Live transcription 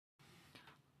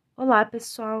Olá,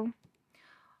 pessoal!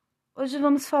 Hoje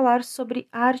vamos falar sobre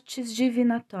artes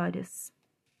divinatórias.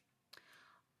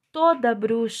 Toda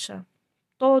bruxa,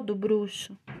 todo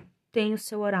bruxo tem o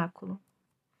seu oráculo.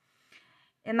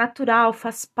 É natural,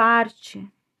 faz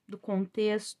parte do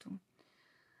contexto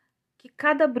que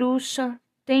cada bruxa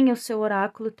tenha o seu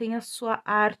oráculo, tenha a sua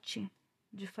arte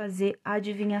de fazer a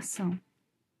adivinhação.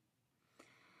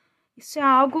 Isso é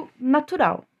algo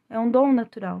natural, é um dom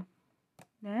natural,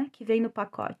 né? Que vem no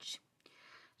pacote,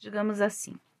 digamos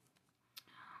assim.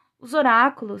 Os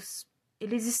oráculos,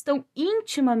 eles estão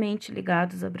intimamente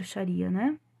ligados à bruxaria,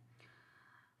 né?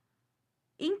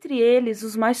 Entre eles,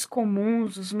 os mais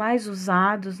comuns, os mais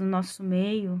usados no nosso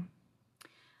meio,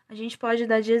 a gente pode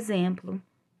dar de exemplo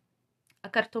a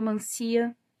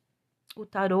cartomancia, o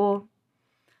tarô,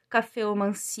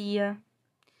 cafeomancia,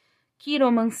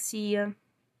 quiromancia,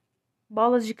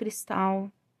 bolas de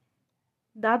cristal,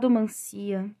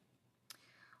 dadomancia,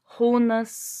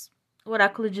 runas,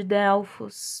 oráculo de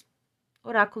Delfos,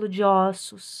 oráculo de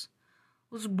ossos,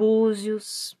 os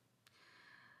búzios,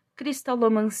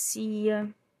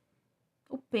 cristalomancia,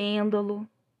 o pêndulo.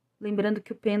 Lembrando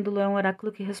que o pêndulo é um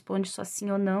oráculo que responde só sim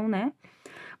ou não, né?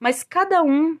 Mas cada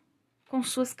um com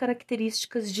suas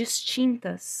características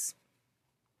distintas.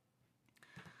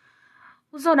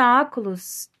 Os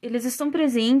oráculos, eles estão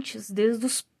presentes desde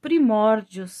os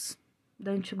primórdios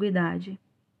da antiguidade.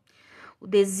 O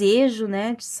desejo,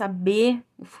 né, de saber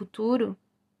o futuro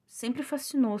sempre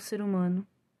fascinou o ser humano.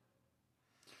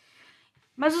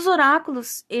 Mas os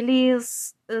oráculos,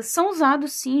 eles são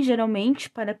usados sim,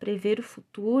 geralmente, para prever o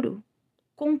futuro.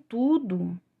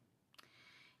 Contudo,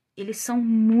 eles são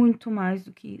muito mais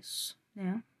do que isso,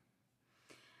 né?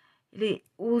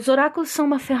 Os oráculos são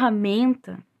uma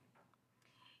ferramenta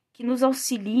que nos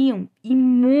auxiliam e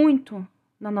muito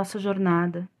na nossa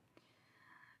jornada,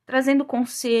 trazendo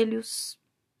conselhos,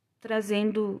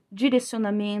 trazendo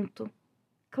direcionamento,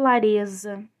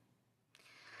 clareza,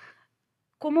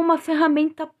 como uma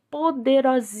ferramenta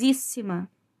poderosíssima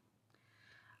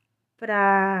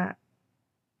para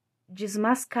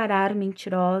desmascarar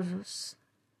mentirosos,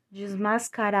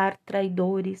 desmascarar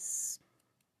traidores.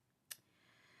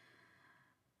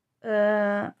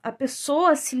 A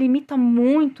pessoa se limita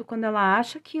muito quando ela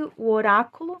acha que o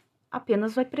oráculo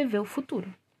apenas vai prever o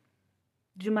futuro.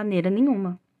 De maneira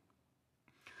nenhuma.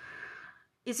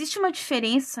 Existe uma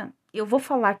diferença, eu vou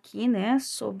falar aqui, né,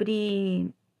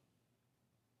 sobre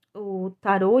o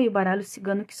tarô e o baralho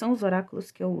cigano, que são os oráculos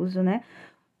que eu uso, né?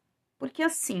 Porque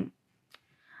assim,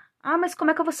 mas como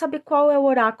é que eu vou saber qual é o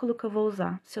oráculo que eu vou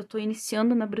usar? Se eu tô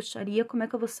iniciando na bruxaria, como é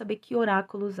que eu vou saber que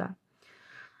oráculo usar?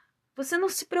 Você não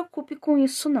se preocupe com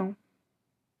isso, não.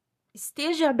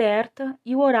 Esteja aberta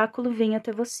e o oráculo vem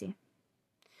até você.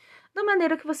 Da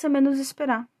maneira que você menos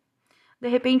esperar. De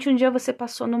repente, um dia você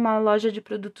passou numa loja de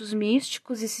produtos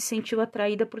místicos e se sentiu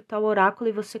atraída por tal oráculo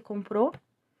e você comprou.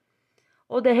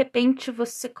 Ou, de repente,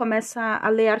 você começa a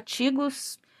ler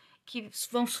artigos que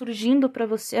vão surgindo para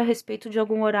você a respeito de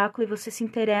algum oráculo e você se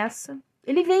interessa.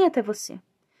 Ele vem até você.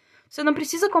 Você não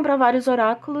precisa comprar vários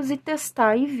oráculos e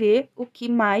testar e ver o que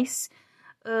mais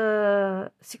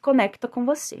se conecta com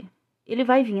você. Ele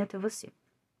vai vir até você.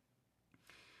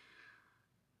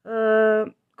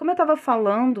 Como eu estava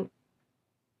falando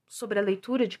sobre a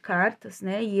leitura de cartas,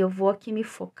 né? E eu vou aqui me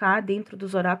focar dentro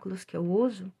dos oráculos que eu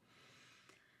uso.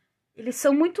 Eles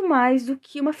são muito mais do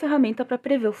que uma ferramenta para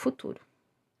prever o futuro.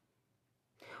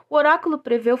 O oráculo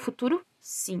prevê o futuro?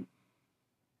 Sim.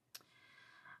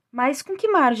 Mas com que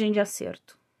margem de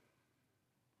acerto?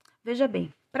 Veja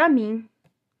bem, para mim,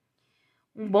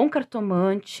 um bom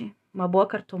cartomante, uma boa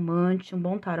cartomante, um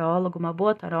bom tarólogo, uma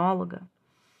boa taróloga,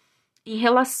 em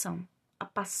relação a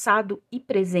passado e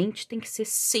presente, tem que ser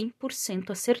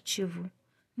 100% assertivo.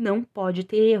 Não pode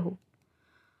ter erro.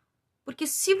 Porque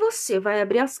se você vai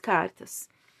abrir as cartas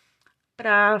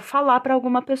para falar para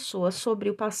alguma pessoa sobre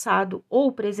o passado ou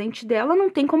o presente dela, não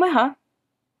tem como errar.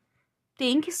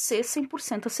 Tem que ser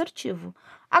 100% assertivo.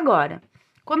 Agora,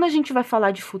 quando a gente vai falar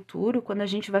de futuro, quando a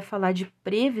gente vai falar de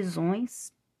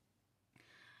previsões,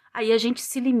 aí a gente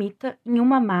se limita em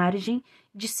uma margem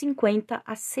de 50%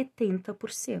 a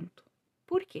 70%.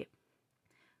 Por quê?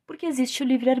 Porque existe o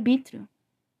livre-arbítrio.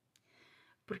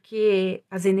 Porque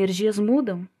as energias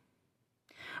mudam.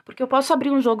 Porque eu posso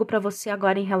abrir um jogo para você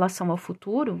agora em relação ao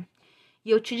futuro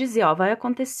e eu te dizer, ó, vai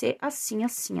acontecer assim,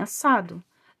 assim, assado.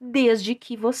 Desde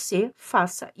que você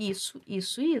faça isso,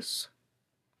 isso e isso.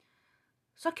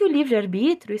 Só que o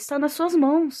livre-arbítrio está nas suas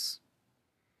mãos.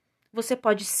 Você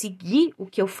pode seguir o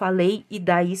que eu falei e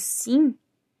daí sim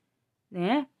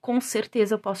né? Com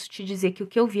certeza eu posso te dizer que o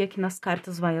que eu vi aqui nas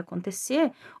cartas vai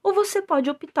acontecer, ou você pode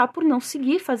optar por não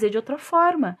seguir, fazer de outra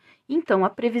forma. Então a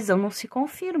previsão não se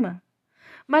confirma.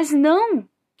 Mas não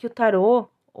que o tarô,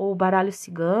 ou o baralho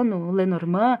cigano, o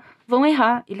Lenormand, vão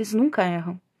errar. Eles nunca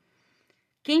erram.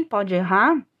 Quem pode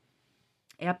errar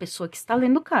é a pessoa que está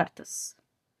lendo cartas.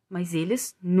 Mas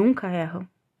eles nunca erram.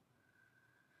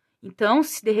 Então,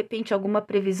 se de repente alguma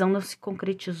previsão não se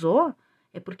concretizou,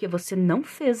 é porque você não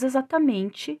fez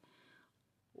exatamente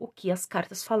o que as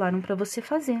cartas falaram para você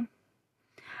fazer.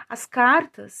 As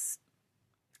cartas,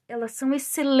 elas são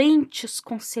excelentes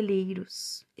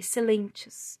conselheiros,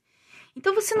 excelentes.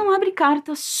 Então, você não abre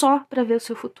cartas só para ver o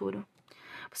seu futuro.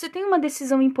 Você tem uma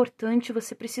decisão importante,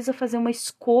 você precisa fazer uma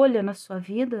escolha na sua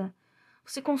vida,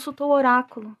 você consulta o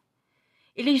oráculo.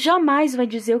 Ele jamais vai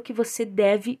dizer o que você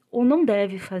deve ou não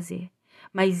deve fazer,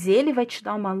 mas ele vai te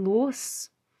dar uma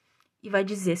luz e vai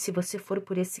dizer, se você for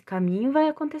por esse caminho, vai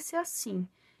acontecer assim.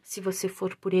 Se você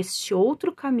for por esse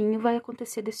outro caminho, vai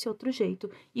acontecer desse outro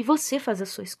jeito. E você faz a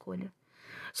sua escolha.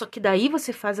 Só que daí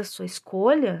você faz a sua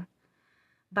escolha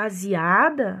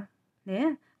baseada,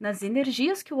 né, nas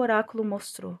energias que o oráculo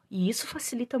mostrou. E isso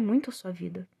facilita muito a sua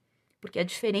vida. Porque é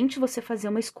diferente você fazer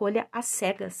uma escolha às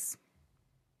cegas.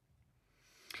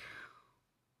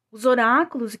 Os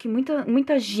oráculos, que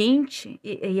muita gente,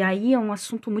 e aí é um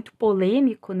assunto muito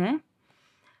polêmico, né?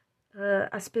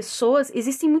 As pessoas,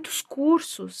 existem muitos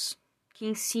cursos que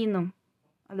ensinam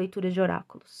a leitura de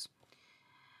oráculos.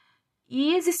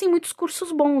 E existem muitos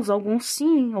cursos bons, alguns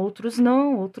sim, outros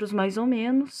não, outros mais ou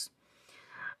menos.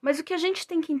 Mas o que a gente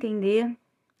tem que entender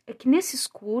é que nesses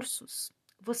cursos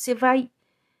você vai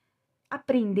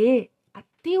aprender a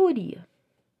teoria.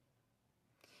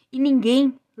 E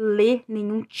ninguém lê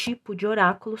nenhum tipo de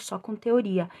oráculo só com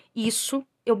teoria. Isso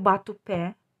eu bato o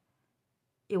pé,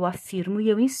 eu afirmo e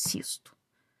eu insisto.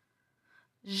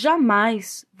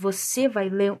 Jamais você vai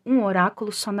ler um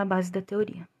oráculo só na base da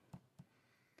teoria.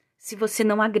 Se você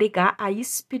não agregar a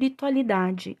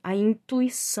espiritualidade, a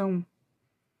intuição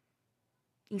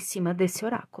em cima desse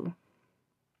oráculo.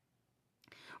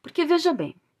 Porque veja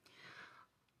bem,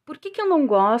 por que eu não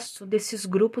gosto desses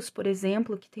grupos, por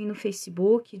exemplo, que tem no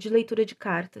Facebook, de leitura de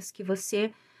cartas, que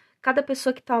cada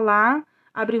pessoa que tá lá,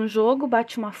 abre um jogo,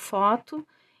 bate uma foto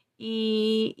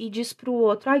e diz pro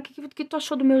outro, o que tu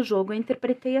achou do meu jogo? Eu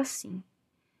interpretei assim.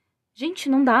 Gente,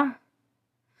 não dá.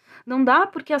 Não dá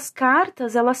porque as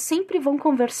cartas, elas sempre vão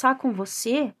conversar com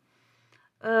você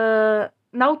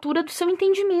na altura do seu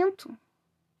entendimento.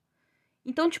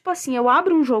 Então, tipo assim, eu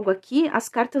abro um jogo aqui, as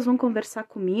cartas vão conversar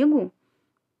comigo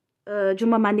de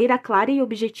uma maneira clara e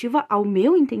objetiva ao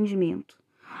meu entendimento.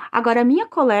 Agora, a minha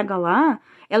colega lá,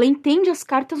 ela entende as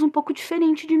cartas um pouco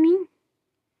diferente de mim.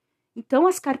 Então,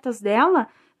 as cartas dela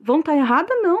vão estar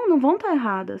erradas? Não vão estar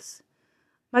erradas.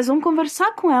 Mas vão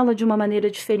conversar com ela de uma maneira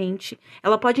diferente.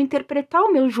 Ela pode interpretar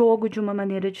o meu jogo de uma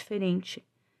maneira diferente.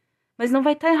 Mas não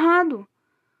vai estar errado.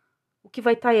 O que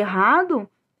vai estar errado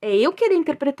é eu querer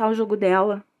interpretar o jogo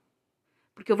dela.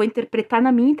 Porque eu vou interpretar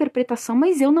na minha interpretação,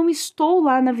 mas eu não estou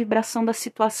lá na vibração da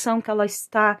situação que ela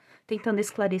está tentando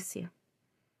esclarecer.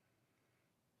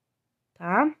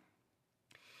 Tá?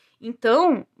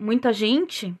 Então, muita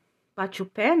gente bate o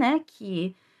pé, né?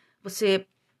 Que você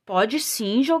pode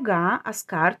sim jogar as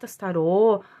cartas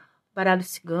tarô, baralho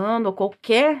cigano ou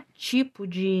qualquer tipo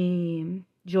de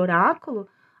oráculo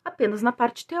apenas na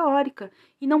parte teórica.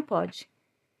 E não pode.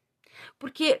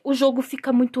 Porque o jogo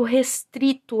fica muito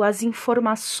restrito, as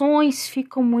informações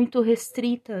ficam muito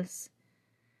restritas.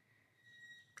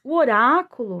 O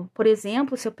oráculo, por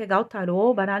exemplo, se eu pegar o tarô,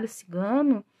 o baralho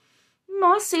cigano,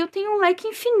 nossa, eu tenho um leque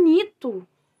infinito,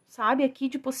 sabe, aqui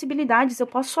de possibilidades. Eu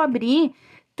posso abrir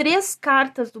 3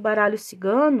 cartas do baralho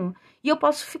cigano e eu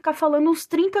posso ficar falando uns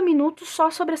 30 minutos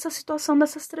só sobre essa situação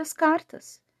dessas 3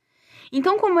 cartas.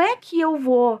 Então, como é que eu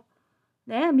vou,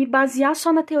 né, me basear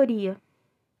só na teoria?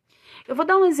 Eu vou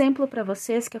dar um exemplo para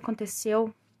vocês que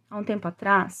aconteceu há um tempo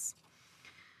atrás.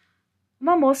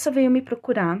 Uma moça veio me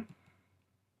procurar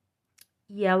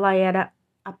e ela era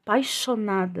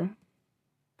apaixonada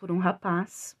por um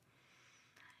rapaz.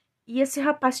 E esse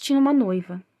rapaz tinha uma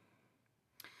noiva.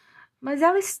 Mas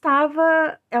ela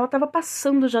estava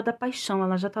passando já da paixão,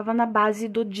 ela já estava na base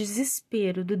do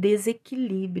desespero, do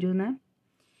desequilíbrio, né?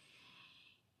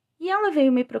 E ela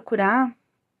veio me procurar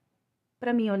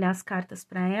para mim olhar as cartas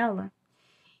para ela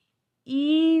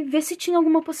e ver se tinha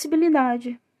alguma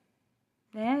possibilidade,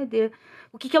 né?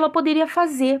 O que ela poderia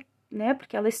fazer, né?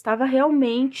 Porque ela estava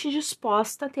realmente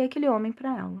disposta a ter aquele homem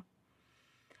para ela.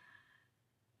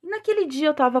 E naquele dia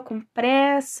eu tava com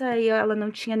pressa e ela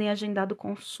não tinha nem agendado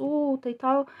consulta e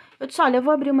tal. Eu disse, olha, eu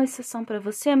vou abrir uma exceção para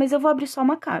você, mas eu vou abrir só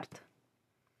uma carta.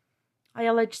 Aí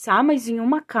ela disse, ah, mas em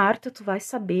uma carta tu vai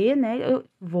saber, né? Eu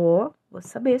vou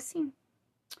saber sim.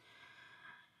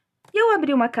 E eu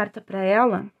abri uma carta para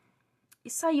ela e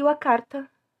saiu a carta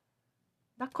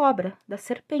da cobra, da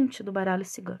serpente do baralho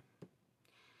cigano.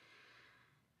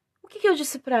 O que eu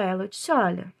disse para ela? Eu disse,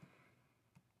 olha,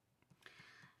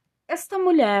 esta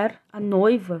mulher, a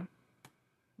noiva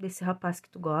desse rapaz que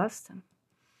tu gosta,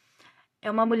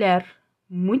 é uma mulher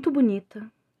muito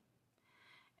bonita,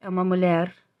 é uma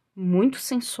mulher muito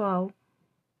sensual,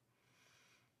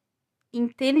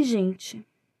 inteligente,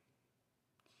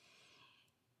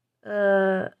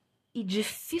 e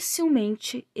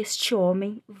dificilmente este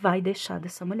homem vai deixar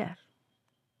dessa mulher.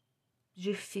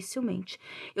 Dificilmente.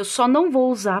 Eu só não vou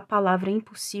usar a palavra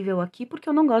impossível aqui porque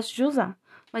eu não gosto de usar,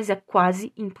 mas é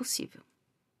quase impossível.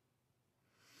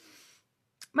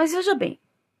 Mas veja bem,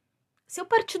 se eu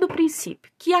partir do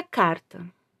princípio que a carta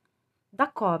da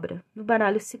cobra no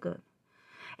baralho cigano,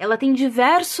 ela tem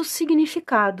diversos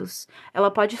significados,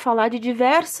 ela pode falar de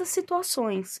diversas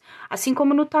situações, assim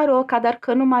como no tarô, cada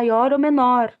arcano maior ou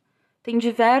menor tem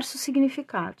diversos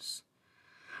significados.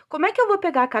 Como é que eu vou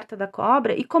pegar a carta da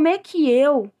cobra e como é que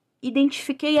eu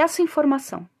identifiquei essa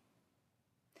informação?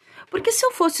 Porque se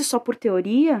eu fosse só por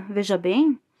teoria, veja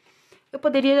bem, eu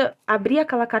poderia abrir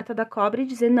aquela carta da cobra e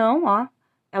dizer, não, ó,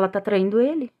 ela tá traindo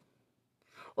ele.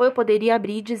 Ou eu poderia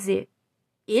abrir e dizer,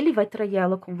 ele vai trair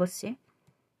ela com você.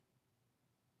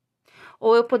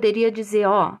 Ou eu poderia dizer,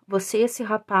 ó, você e esse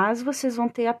rapaz, vocês vão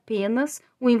ter apenas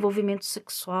o envolvimento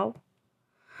sexual.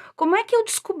 Como é que eu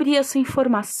descobri essa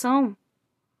informação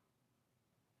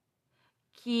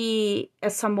que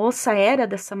essa moça era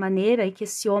dessa maneira e que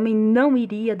esse homem não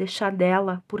iria deixar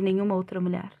dela por nenhuma outra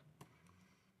mulher?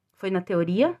 Foi na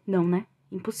teoria? Não, né?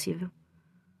 Impossível.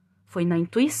 Foi na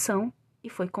intuição e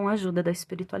foi com a ajuda da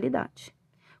espiritualidade.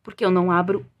 Porque eu não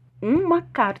abro uma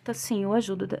carta sem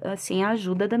a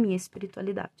ajuda da minha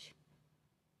espiritualidade.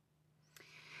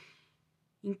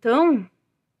 Então,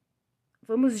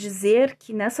 vamos dizer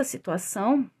que nessa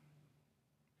situação,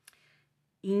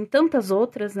 e em tantas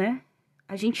outras, né,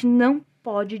 a gente não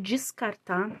pode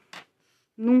descartar,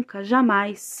 nunca,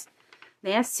 jamais,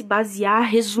 né, se basear,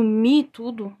 resumir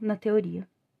tudo na teoria.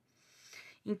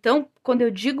 Então, quando eu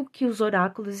digo que os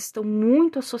oráculos estão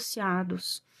muito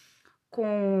associados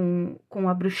com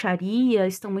a bruxaria,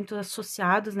 estão muito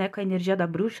associados, né, com a energia da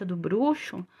bruxa, do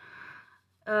bruxo,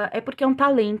 é porque é um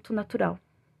talento natural.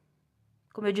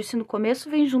 Como eu disse no começo,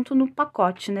 vem junto no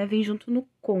pacote, né, vem junto no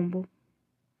combo.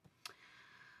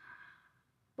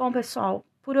 Bom, pessoal,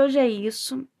 por hoje é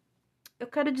isso. Eu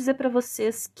quero dizer para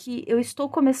vocês que eu estou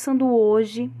começando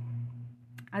hoje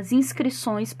as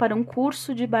inscrições para um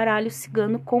curso de baralho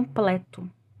cigano completo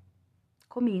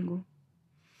comigo.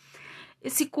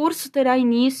 Esse curso terá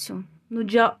início no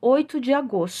dia 8 de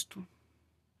agosto.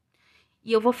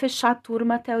 E eu vou fechar a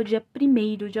turma até o dia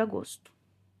 1º de agosto.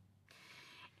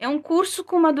 É um curso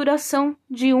com uma duração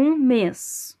de 1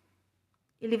 mês.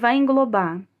 Ele vai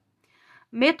englobar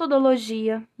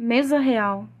metodologia, mesa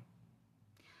real,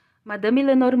 Madame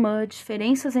Lenormand,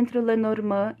 diferenças entre o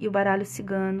Lenormand e o baralho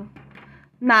cigano,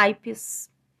 naipes,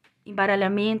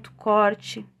 embaralhamento,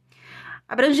 corte,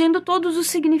 abrangendo todos os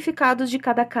significados de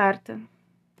cada carta,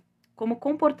 como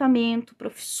comportamento,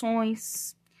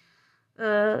 profissões,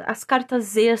 as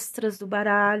cartas extras do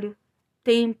baralho,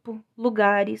 tempo,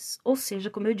 lugares, ou seja,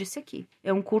 como eu disse aqui,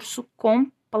 é um curso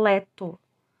completo,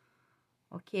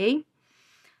 ok?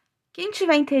 Quem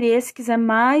tiver interesse, quiser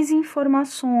mais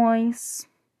informações,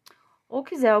 ou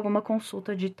quiser alguma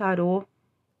consulta de tarô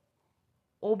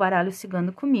ou baralho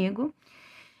cigano comigo,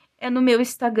 é no meu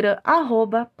Instagram,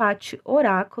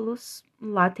 @patioráculos.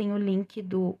 Lá tem o link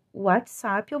do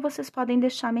WhatsApp, ou vocês podem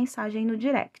deixar mensagem no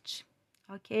direct,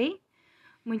 ok?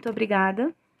 Muito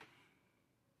obrigada.